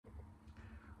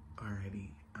Alrighty,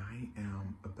 I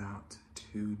am about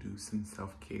to do some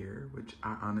self-care, which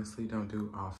I honestly don't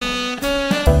do often.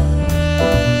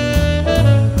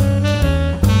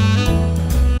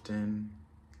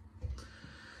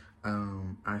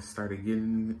 I started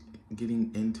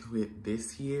getting into it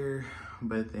this year,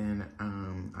 but then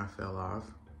I fell off.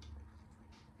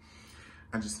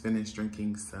 I just finished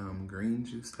drinking some green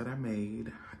juice that I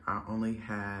made. I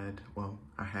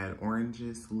had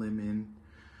oranges,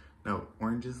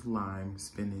 lime,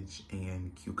 spinach,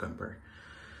 and cucumber.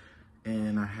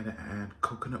 And I had to add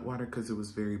coconut water because it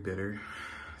was very bitter.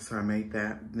 So I made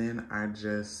that. Then I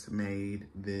just made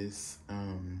this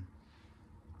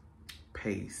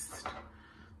paste.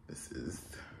 This is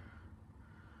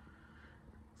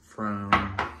from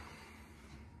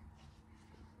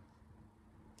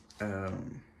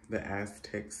the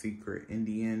Aztec Secret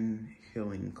Indian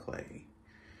Healing Clay.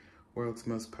 World's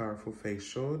most powerful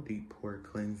facial, deep pore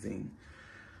cleansing.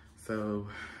 So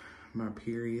my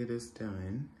period is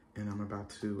done and I'm about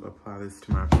to apply this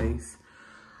to my face.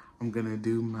 I'm gonna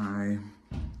do my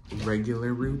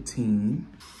regular routine.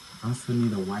 I also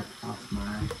need to wipe off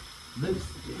my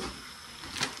lipstick.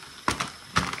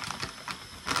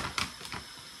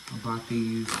 I bought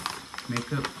these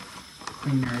makeup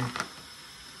cleaner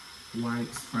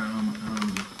wipes from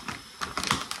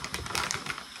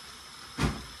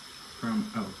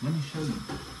let me show you.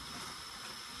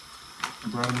 I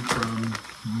brought them from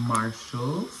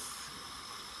Marshall's.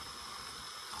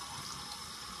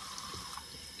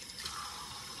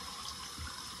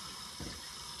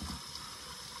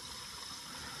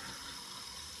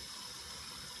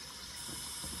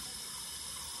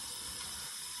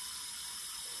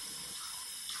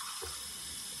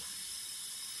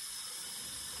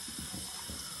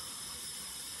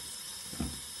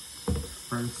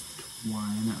 First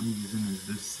one I'm using is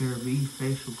the CeraVe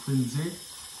facial cleanser.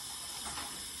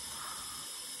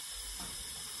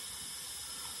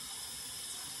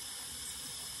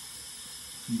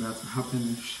 I'm about to hop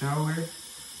in the shower.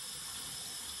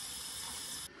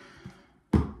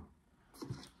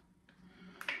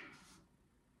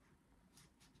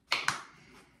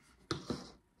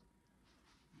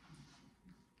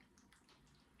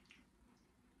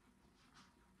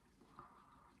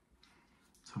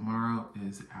 Tomorrow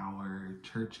is our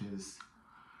church's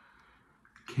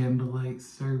candlelight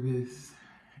service,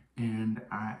 and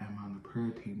I am on the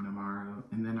prayer team tomorrow,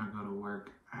 and then I go to work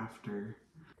after.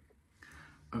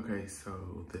 Okay,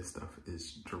 so this stuff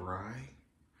is dry,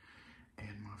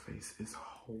 and my face is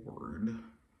hard,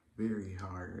 very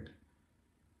hard.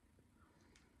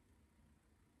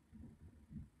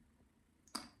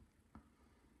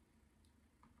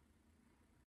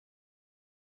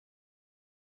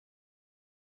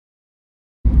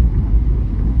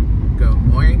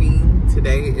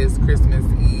 Today is Christmas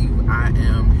Eve. I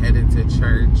am headed to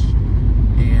church,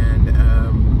 and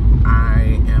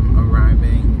I am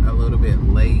arriving a little bit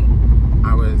late.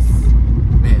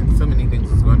 So many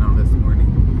things was going on this morning.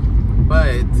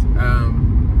 But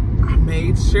I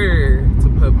made sure to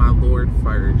put my Lord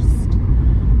first.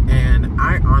 And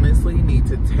I honestly need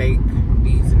to take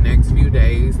these next few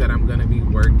days that I'm gonna be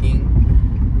working.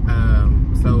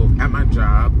 So at my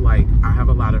job, like, I have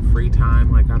a lot of free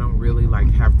time. Like, I don't really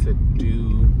like have to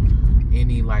do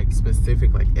any like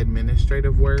specific like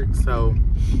administrative work. So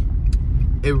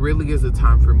it really is a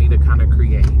time for me to kind of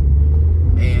create,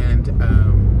 and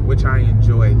which I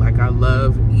enjoy. Like, I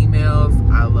love emails,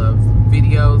 I love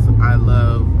videos, I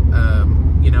love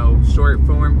short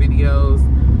form videos.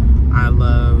 I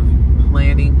love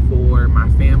planning for my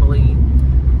family.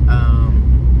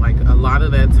 Like, a lot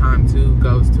of that time too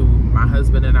goes to my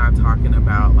husband and I talking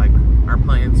about like our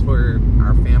plans for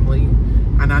our family,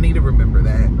 and I need to remember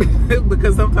that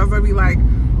because sometimes I'll be like,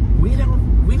 we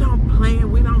don't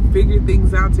plan, we don't figure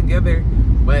things out together.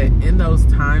 But in those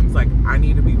times, like, I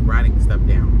need to be writing stuff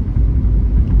down.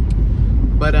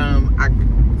 But I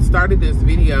started this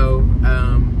video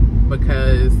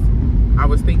because I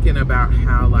was thinking about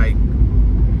how, like,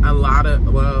 a lot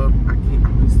of, well, I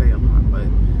would say a lot, but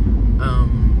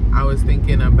I was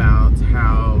thinking about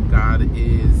how God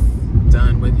is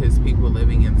done with his people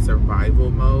living in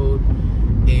survival mode,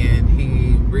 and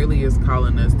he really is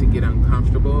calling us to get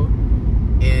uncomfortable.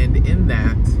 And in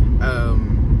that,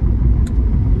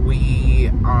 we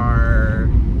are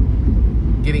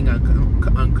getting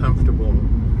uncomfortable.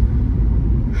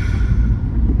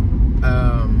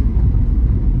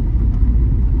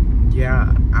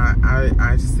 Yeah,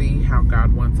 I see how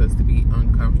God wants us to be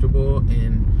uncomfortable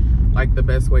in like the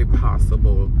best way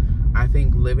possible. I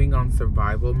think living on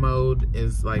survival mode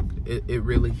is like, it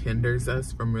really hinders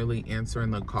us from really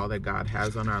answering the call that God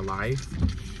has on our life.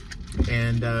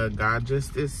 And God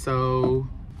just is so,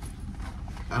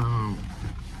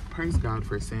 praise God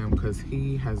for Sam, because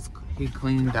he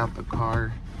cleaned out the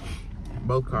car,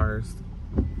 both cars.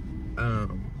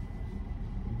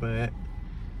 But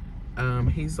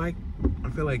he's like, I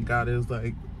feel like God is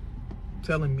like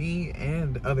telling me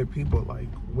and other people, like,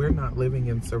 we're not living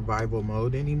in survival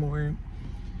mode anymore,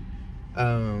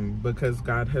 because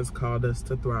God has called us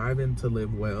to thrive and to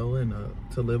live well and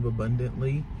to live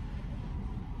abundantly.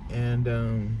 And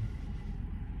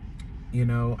you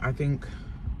know, I think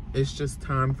it's just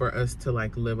time for us to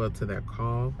like live up to that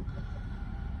call.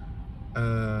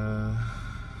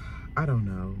 I don't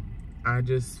know, I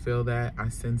just feel that, I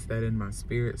sense that in my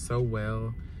spirit so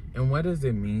well. And what does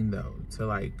it mean though to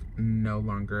like no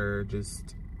longer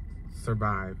just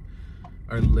survive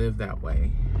or live that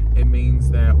way? It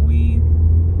means that we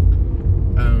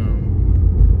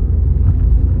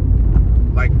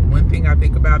like, one thing I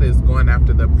think about is going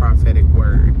after the prophetic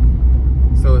word.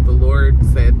 So if the Lord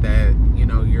said that, you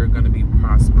know, you're going to be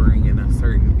prospering in a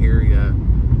certain area,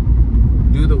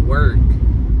 do the work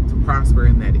to prosper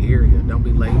in that area. Don't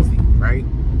be lazy, right?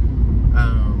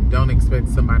 Don't expect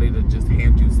somebody to just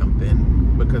hand you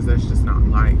something, because that's just not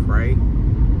life, right?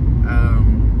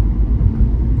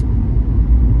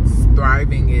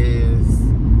 Thriving is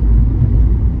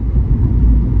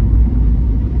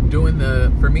doing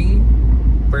for me,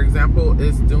 for example,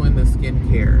 is doing the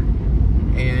skincare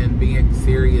and being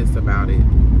serious about it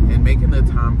and making the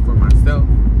time for myself,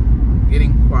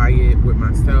 getting quiet with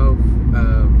myself,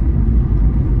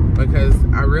 because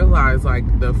I realize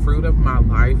like the fruit of my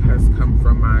life has come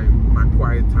from my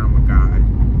quiet time with God.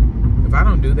 If I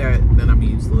don't do that, then I'm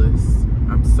useless.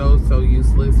 I'm so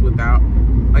useless without,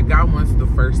 like, God wants the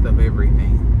first of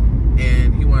everything.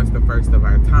 And he wants the first of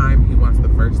our time. He wants the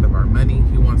first of our money.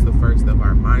 He wants the first of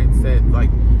our mindset. Like,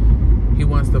 he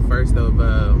wants the first of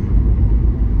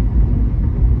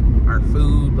our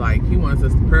food. Like, he wants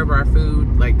us to prepare our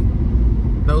food. Like,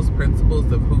 those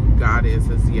principles of who God is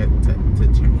has yet to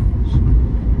change.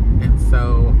 And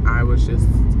so I was just,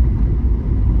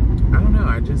 I don't know,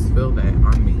 I just feel that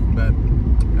on me. But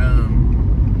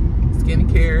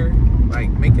skincare, like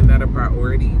making that a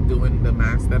priority, doing the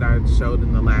mask that I showed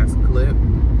in the last clip,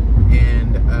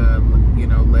 and you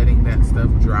know, letting that stuff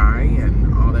dry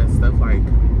and all that stuff. Like,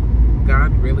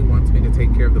 God really wants me to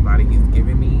take care of the body he's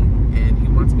given me, and he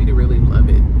wants me to really love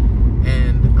it.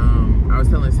 And I was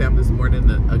telling Sam this morning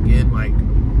that, again, like,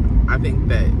 I think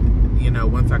that, you know,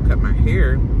 once I cut my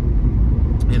hair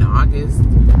in August,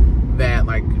 that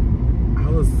like I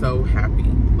was so happy,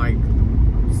 like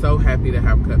so happy to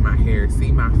have cut my hair,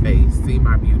 see my face, see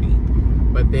my beauty.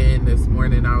 But then this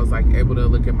morning I was like able to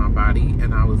look at my body,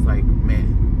 and I was like,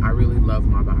 man, I really love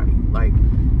my body. Like,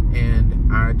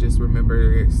 and I just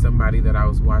remember somebody that I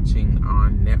was watching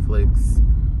on Netflix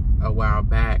a while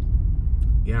back,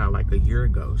 yeah, like a year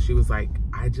ago. She was like,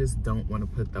 I just don't want to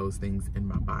put those things in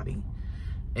my body.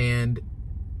 And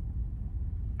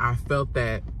I felt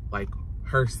that, like,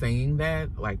 her saying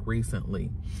that, like, recently.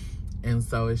 And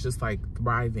so it's just like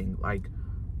thriving, like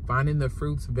finding the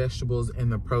fruits, vegetables,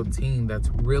 and the protein that's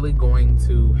really going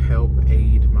to help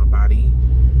aid my body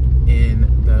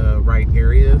in the right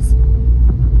areas.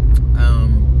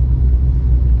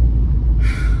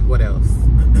 What else?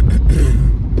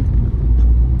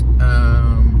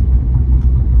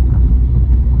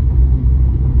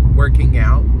 Working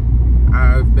out.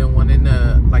 I've been wanting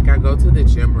to, like, I go to the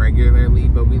gym regularly,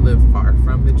 but we live far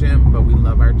from the gym, but we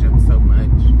love our gym so much.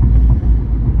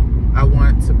 I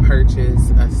want to purchase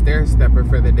a stair stepper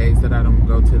for the days that I don't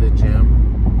go to the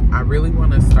gym. I really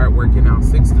want to start working out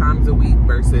 6 times a week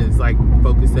versus like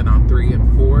focusing on 3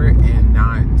 and 4 and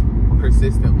not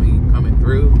persistently coming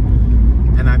through.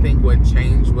 And I think what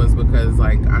changed was because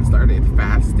like I started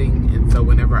fasting, and so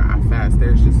whenever I fast,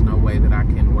 there's just no way that I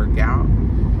can work out.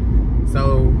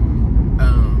 So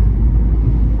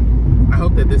I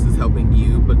hope that this is helping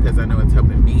you, because I know it's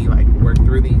helping me like work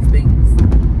through these things.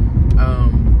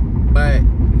 But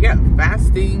yeah,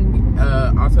 fasting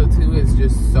also too is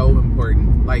just so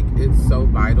important. Like, it's so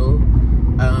vital.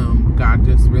 God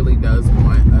just really does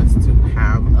want us to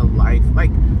have a life.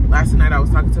 Like, last night I was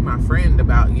talking to my friend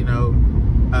about, you know,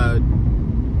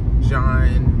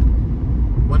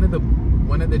 John, one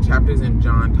of the chapters in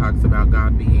John talks about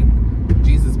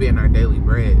Jesus being our daily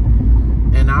bread.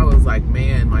 And I was like,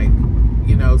 man, like,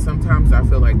 you know, sometimes I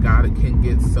feel like God can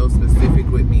get so specific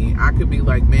with me. I could be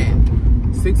like,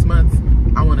 man, 6 months,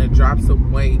 I want to drop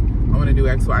some weight, I want to do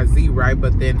X, Y, Z, right?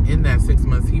 But then in that 6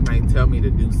 months, he might tell me to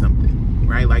do something,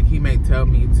 right? Like, he may tell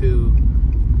me to,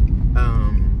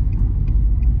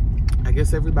 I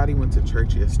guess everybody went to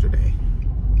church yesterday,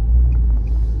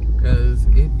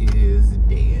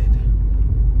 dead.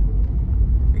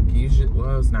 Like usually,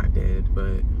 well, it's not dead,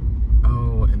 but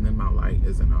oh, and then my light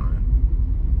isn't on.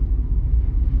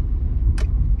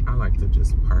 I like to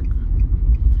just park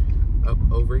up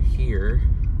over here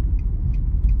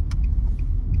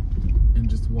and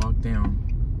just walk down.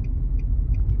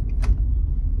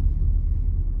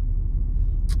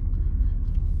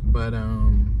 But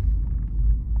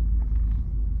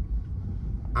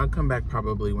I'll come back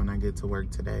probably when I get to work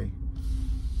today.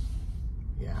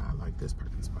 Yeah, I like this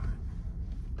parking spot.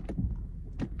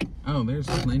 Oh, there's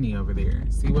plenty over there.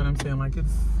 See what I'm saying? Like it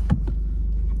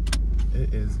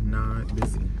is not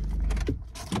busy.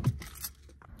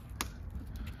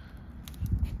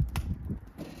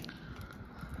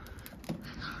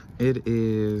 It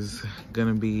is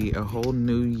gonna be a whole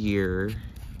new year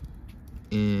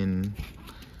in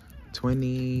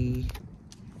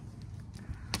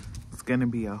it's gonna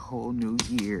be a whole new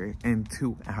year in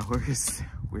 2 hours.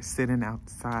 We're sitting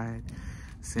outside.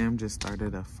 Sam just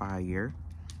started a fire.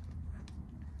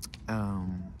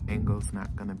 Angle's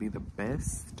not gonna be the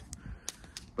best,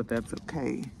 but that's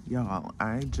okay. Y'all,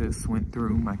 I just went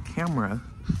through my camera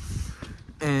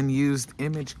and used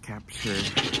image capture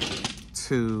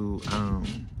to,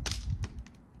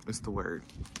 what's the word?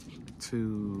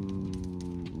 To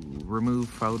remove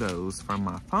photos from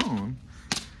my phone,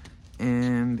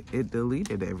 and it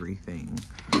deleted everything.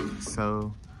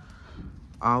 So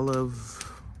all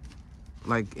of,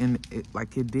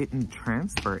 it didn't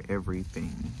transfer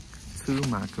everything to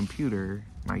my computer,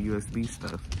 my USB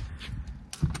stuff.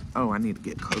 Oh, I need to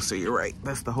get closer. You're right.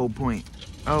 That's the whole point.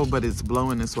 Oh, but it's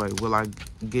blowing this way. Will I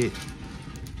get,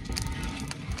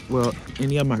 will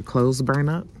any of my clothes burn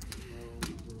up?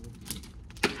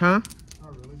 Huh?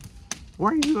 Not really.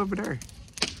 Why are you over there?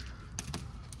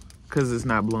 Because it's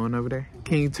not blowing over there?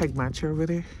 Can you take my chair over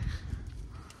there?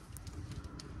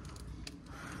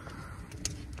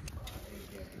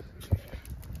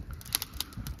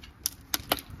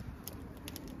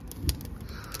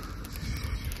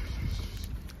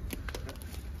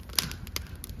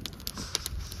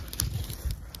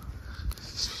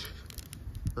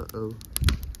 Uh-oh.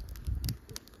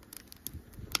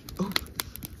 Oh.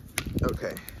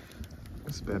 Okay.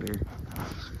 That's better.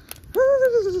 I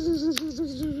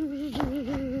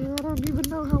don't even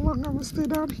know how long I'm gonna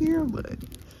sit out here, but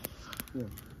yeah.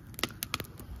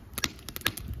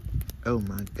 Oh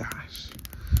my gosh.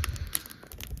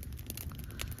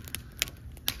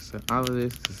 So all of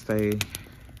this to say,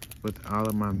 with all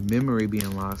of my memory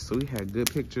being lost, so we had good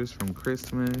pictures from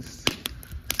Christmas.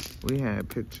 We had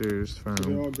pictures from... Are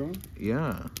they all gone?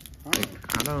 Yeah.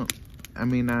 How? Like, I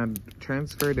mean, I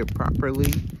transferred it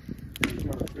properly.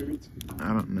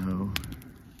 I don't know.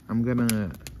 I'm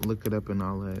gonna look it up and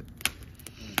all that.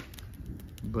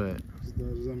 But...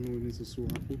 Does that mean we need to sue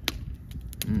Apple?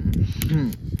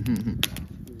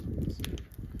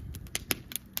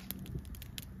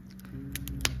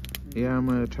 Yeah, I'm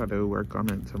gonna try to work on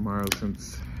it tomorrow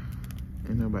since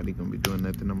ain't nobody gonna be doing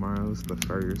nothing tomorrow. It's the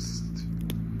 1st.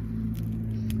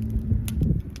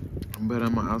 But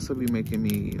I'm gonna also be making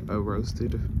me a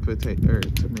roasted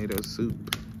tomato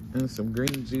soup and some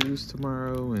green juice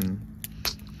tomorrow, and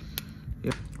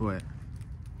yeah. What?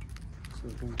 So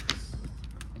I think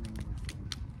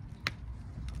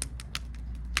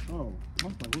oh, I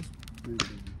was like, what's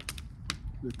breathing?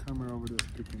 The camera over there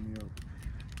is picking me up.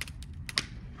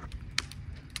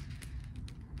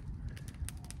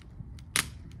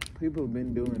 People have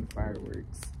been doing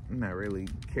fireworks. I'm not really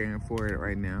caring for it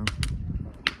right now.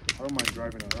 I don't mind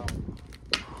driving around.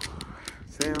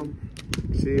 Sam,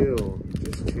 chill.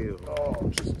 Just chill. Oh,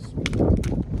 Jesus.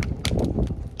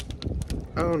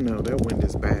 Oh no, that wind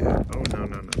is bad. Oh no.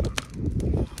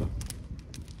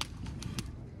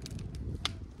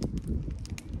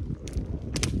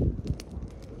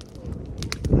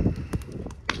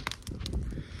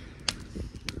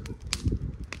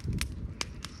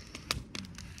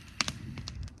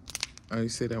 Oh, you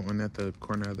see that one at the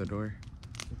corner of the door?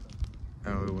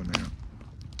 Oh, it went out.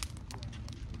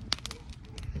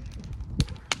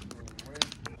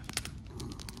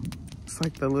 It's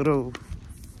like the little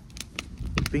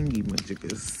thingy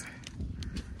majigas.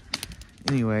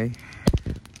 Anyway,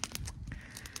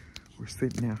 we're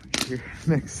sitting out here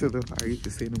next to the fire. You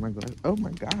can see it in my glass. Oh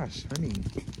my gosh, honey.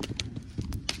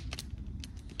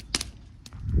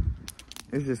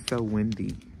 It's just so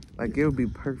windy. Like, it would be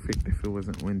perfect if it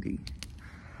wasn't windy.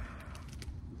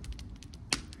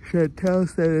 Chantel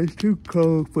said it's too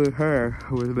cold for her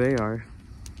where they are,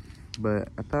 but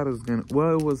I thought it was gonna.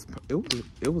 Well,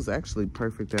 it was actually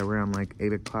perfect at around like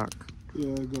 8 o'clock. Yeah,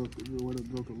 it broke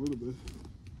a little bit.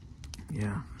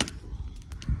 Yeah,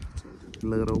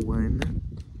 little one.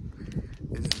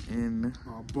 And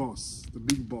our boss, the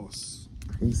big boss.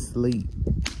 he's asleep.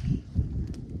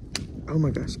 Oh my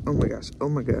gosh, oh my gosh, oh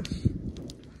my gosh.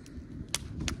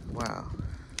 Wow.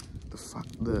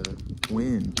 The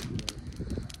wind.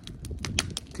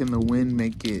 Can the wind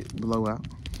make it blow out?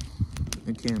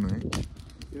 It can, right?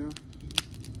 Yeah.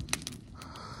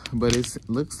 But it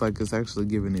looks like it's actually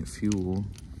giving it fuel.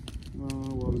 No,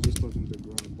 well, I was just touching the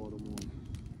ground, bottom one.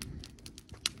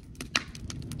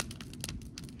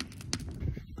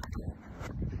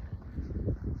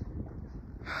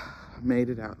 Made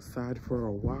it outside for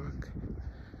a walk.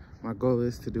 My goal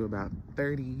is to do about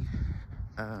 30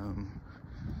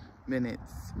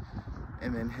 minutes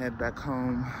and then head back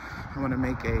home. I want to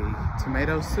make a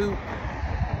tomato soup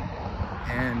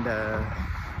and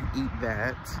eat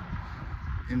that.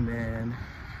 And then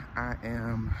I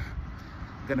am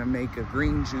gonna make a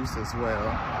green juice as well.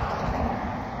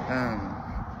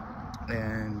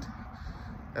 And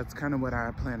that's kind of what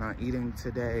I plan on eating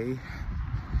today.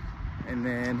 And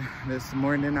then this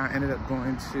morning I ended up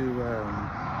going to,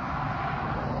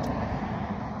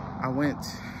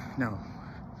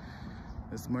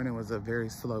 this morning was a very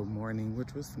slow morning,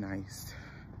 which was nice.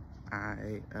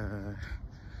 I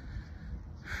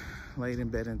laid in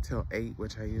bed until 8,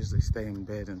 which I usually stay in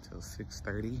bed until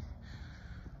 6:30.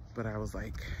 But I was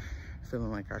like, feeling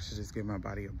like I should just give my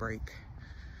body a break.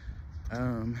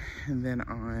 And then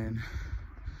on,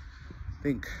 I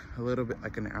think a little bit,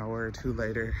 like an hour or two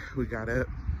later, we got up,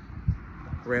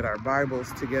 read our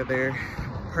Bibles together,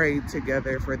 prayed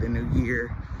together for the new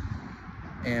year,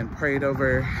 and prayed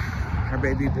over our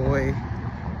baby boy.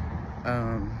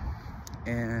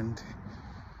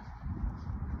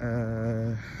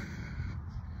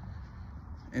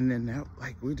 And then that,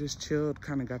 like, we just chilled,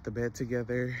 kind of got the bed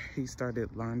together. He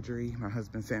started laundry, my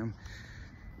husband Sam.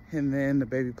 And then the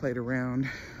baby played around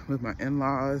with my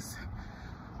in-laws.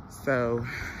 So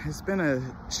it's been a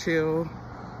chill,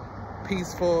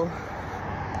 peaceful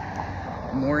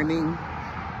morning.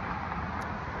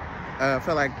 I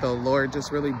felt like the Lord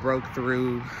just really broke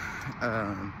through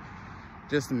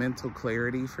just mental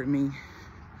clarity for me.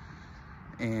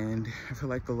 And I feel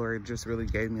like the Lord just really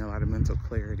gave me a lot of mental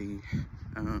clarity.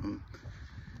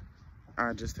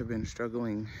 I just have been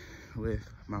struggling with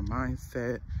my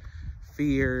mindset,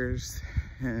 fears,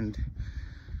 and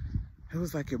it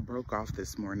was like it broke off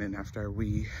this morning after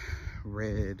we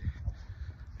read,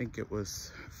 I think it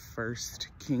was 1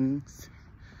 Kings.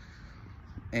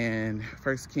 And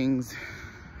 1 Kings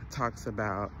talks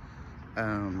about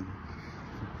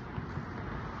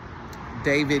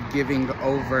David giving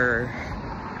over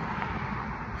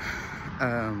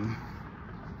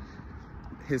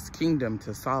his kingdom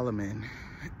to Solomon,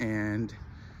 and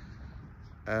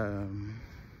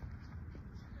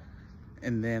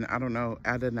then I don't know,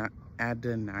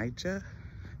 Adonijah,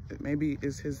 maybe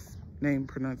is his name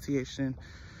pronunciation,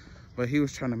 but he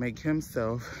was trying to make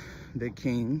himself the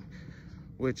king,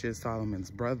 which is Solomon's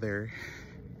brother.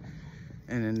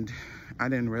 And I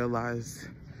didn't realize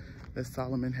that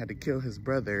Solomon had to kill his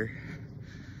brother.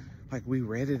 Like, we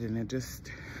read it and it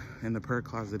just, in the prayer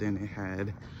closet, and it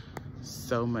had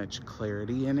so much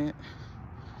clarity in it.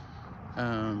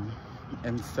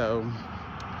 And so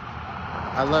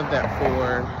I love that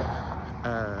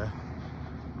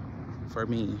for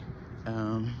me.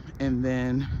 And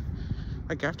then,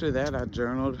 like, after that, I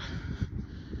journaled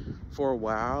for a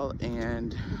while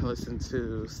and listened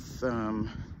to some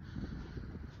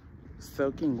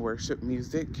soaking worship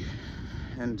music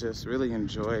and just really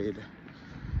enjoyed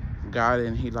God.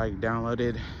 And he, like,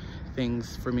 downloaded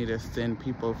things for me to send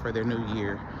people for their new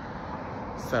year.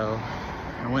 So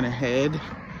I went ahead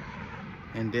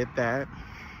and did that.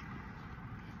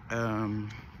 And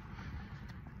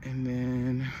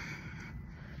then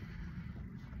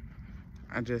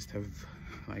I just have,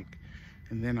 like,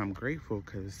 and then I'm grateful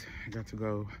because I got to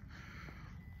go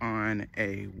on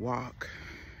a walk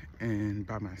and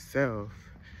by myself.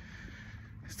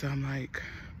 So I'm like,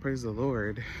 praise the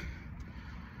Lord.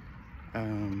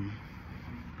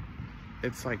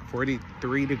 It's like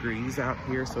 43 degrees out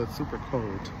here, so it's super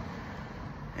cold.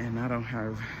 And I don't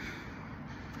have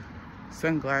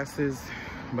sunglasses,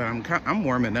 but I'm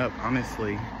warming up,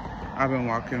 honestly. I've been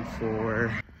walking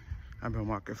for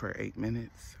 8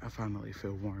 minutes. I finally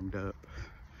feel warmed up,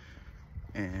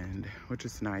 and which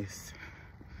is nice.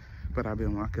 But I've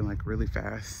been walking like really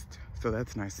fast, so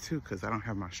that's nice too, because I don't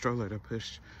have my stroller to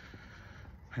push.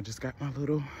 I just got my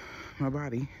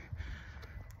body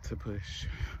to push.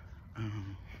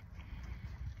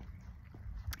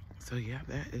 So yeah,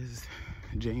 that is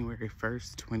January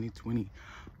 1st,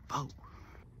 2024.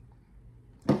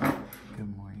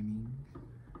 Good morning.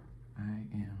 I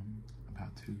am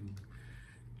about to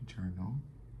journal,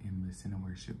 and listen to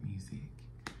worship music.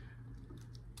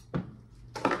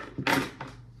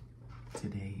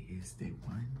 Today is day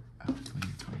 1 of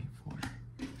 2024.